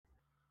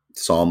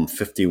Psalm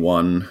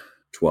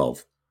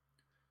 51:12.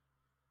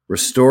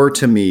 Restore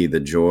to me the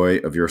joy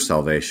of your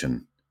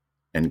salvation,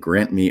 and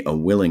grant me a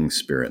willing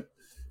spirit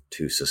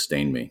to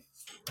sustain me.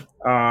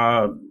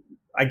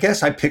 I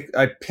guess I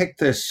picked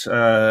this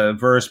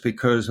verse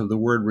because of the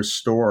word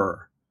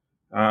restore.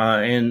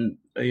 And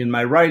in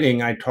my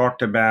writing, I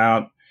talked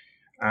about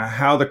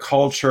how the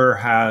culture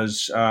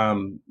has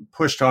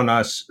pushed on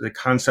us the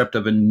concept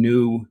of a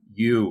new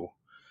you.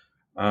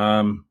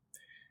 And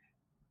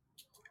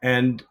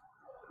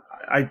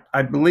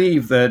I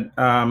believe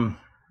that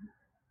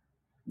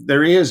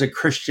there is a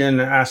Christian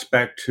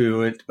aspect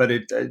to it, but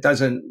it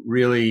doesn't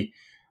really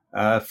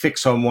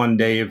fix on one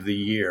day of the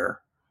year.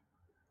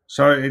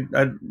 So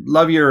I'd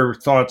love your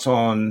thoughts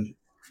on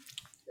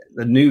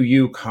the new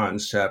you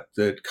concept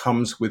that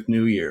comes with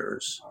New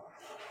Year's.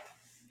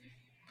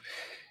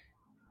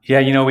 Yeah,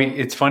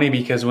 it's funny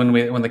because when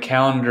the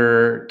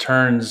calendar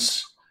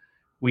turns,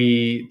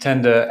 we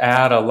tend to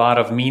add a lot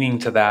of meaning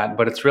to that,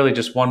 but it's really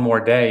just one more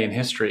day in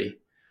history.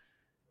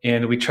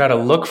 And we try to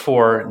look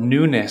for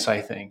newness,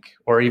 I think,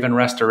 or even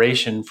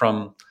restoration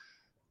from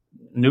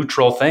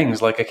neutral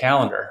things like a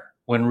calendar,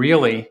 when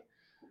really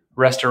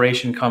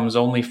restoration comes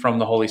only from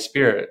the Holy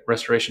Spirit.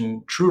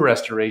 Restoration, true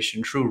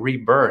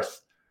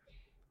rebirth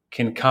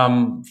can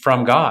come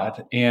from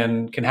God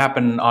and can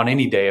happen on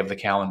any day of the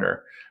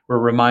calendar. We're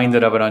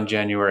reminded of it on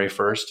January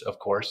 1st, of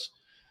course,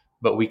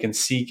 but we can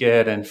seek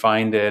it and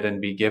find it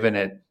and be given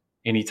it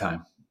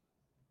anytime.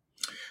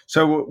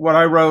 So what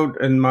I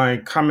wrote in my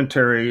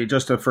commentary,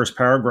 just the first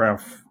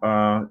paragraph,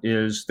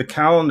 is the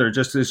calendar,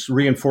 just this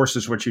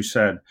reinforces what you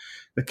said.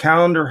 The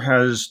calendar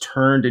has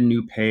turned a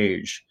new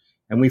page,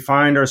 and we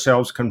find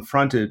ourselves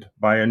confronted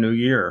by a new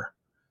year.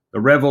 The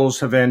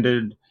revels have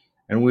ended,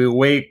 and we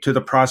awake to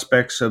the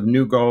prospects of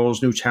new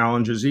goals, new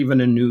challenges,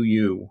 even a new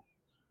you.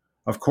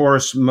 Of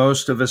course,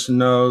 most of us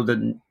know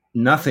that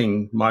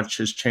nothing much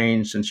has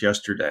changed since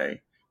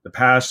yesterday. The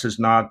past has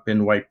not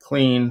been wiped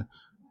clean.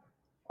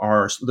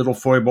 Our little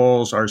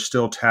foibles are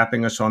still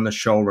tapping us on the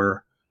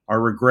shoulder. Our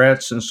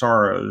regrets and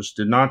sorrows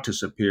did not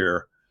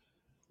disappear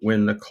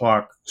when the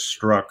clock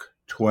struck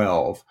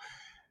 12.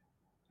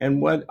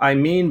 And what I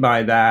mean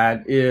by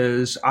that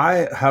is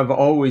I've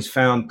always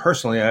found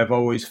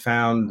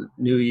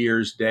New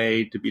Year's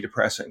Day to be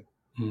depressing,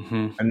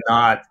 and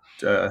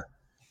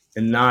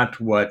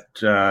not what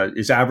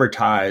is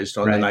advertised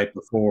on the night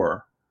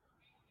before.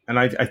 And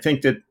I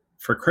think that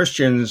for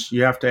Christians,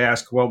 you have to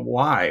ask, well,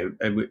 why?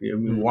 I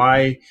mean,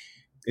 why?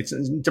 It's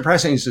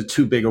depressing is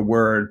too big a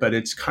word, but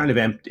it's kind of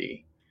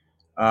empty.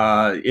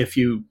 If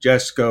you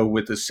just go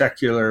with the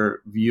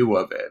secular view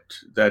of it,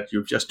 that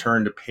you've just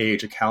turned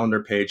a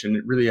calendar page, and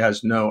it really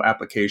has no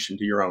application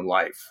to your own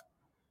life.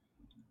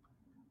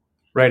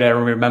 Right. I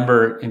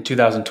remember in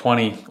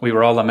 2020, we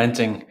were all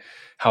lamenting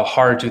how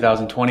hard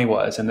 2020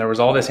 was. And there was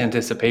all this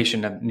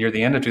anticipation near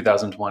the end of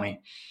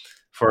 2020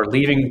 for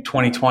leaving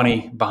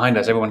 2020 behind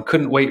us. Everyone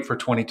couldn't wait for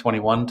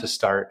 2021 to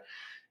start.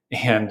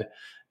 And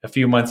a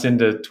few months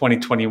into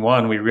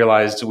 2021, we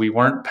realized we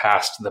weren't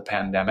past the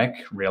pandemic,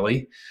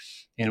 really.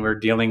 And we're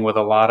dealing with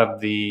a lot of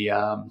the,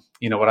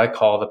 what I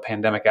call the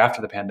pandemic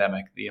after the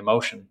pandemic, the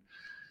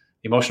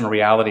emotional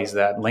realities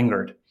that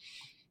lingered.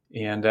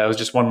 And it was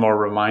just one more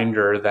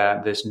reminder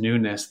that this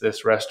newness,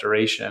 this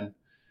restoration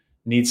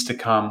needs to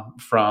come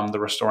from the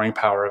restoring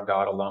power of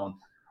God alone.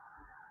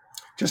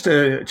 Just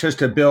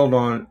to build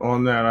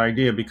on that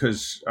idea,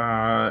 because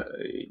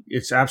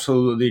it's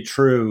absolutely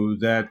true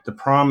that the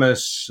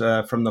promise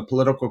from the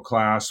political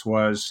class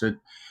was that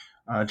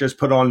just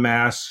put on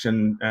masks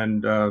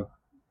and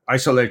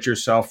isolate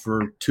yourself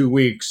for 2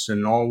 weeks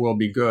and all will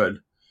be good.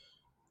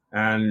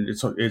 And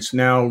it's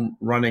now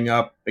running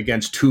up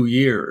against 2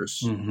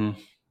 years. Mm-hmm.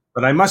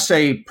 But I must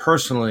say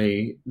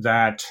personally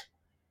that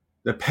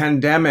the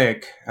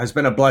pandemic has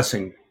been a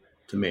blessing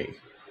to me.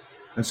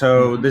 And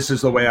so this is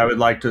the way I would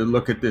like to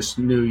look at this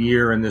new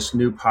year and this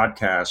new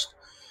podcast.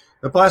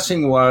 The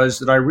blessing was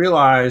that I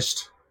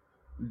realized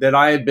that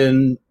I had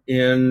been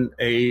in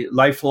a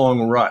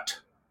lifelong rut,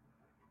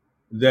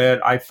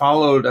 that I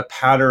followed a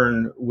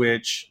pattern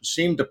which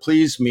seemed to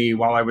please me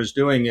while I was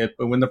doing it.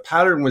 But when the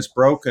pattern was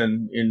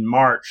broken in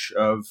March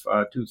of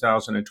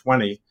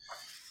 2020,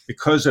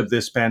 because of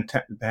this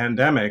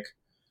pandemic,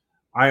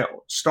 I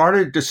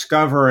started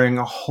discovering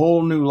a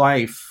whole new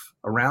life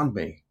around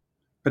me,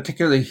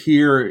 particularly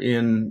here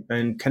in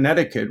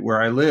Connecticut,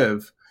 where I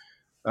live.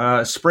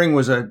 Spring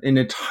was an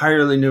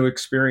entirely new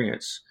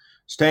experience.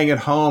 Staying at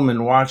home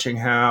and watching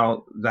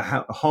how the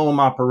home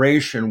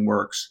operation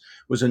works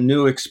was a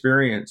new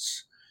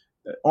experience,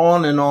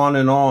 on and on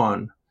and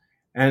on.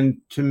 And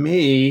to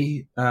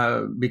me,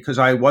 because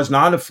I was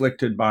not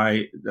afflicted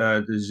by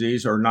the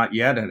disease, or not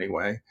yet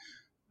anyway,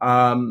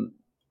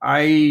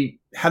 I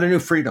had a new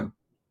freedom.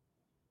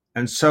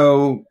 And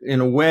so,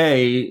 in a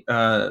way,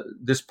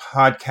 this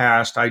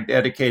podcast I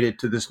dedicated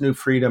to this new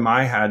freedom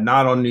I had,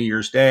 not on New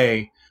Year's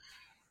Day,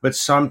 but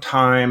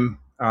sometime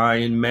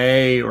in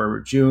May or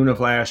June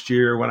of last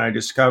year, when I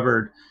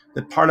discovered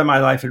that part of my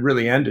life had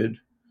really ended,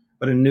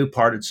 but a new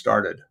part had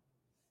started.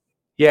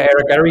 Yeah,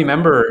 Eric, I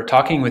remember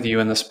talking with you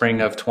in the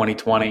spring of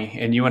 2020,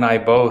 and you and I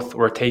both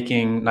were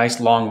taking nice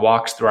long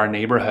walks through our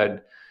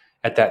neighborhood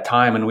at that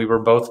time, and we were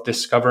both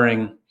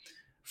discovering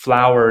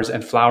flowers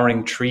and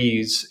flowering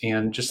trees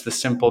and just the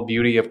simple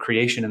beauty of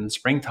creation in the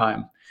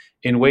springtime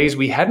in ways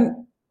we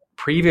hadn't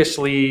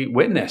previously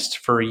witnessed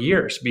for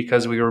years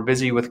because we were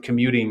busy with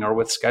commuting or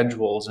with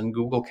schedules and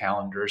Google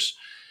calendars.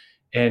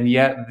 And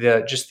yet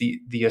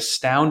the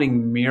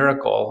astounding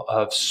miracle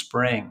of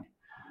spring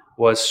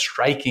was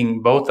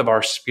striking both of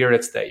our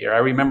spirits that year. I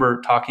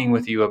remember talking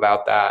with you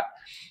about that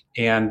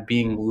and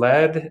being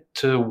led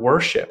to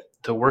worship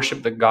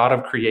the God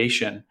of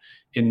creation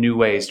in new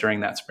ways during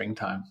that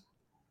springtime.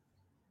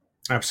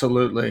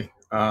 Absolutely.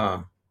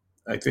 I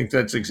think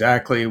that's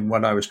exactly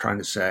what I was trying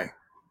to say.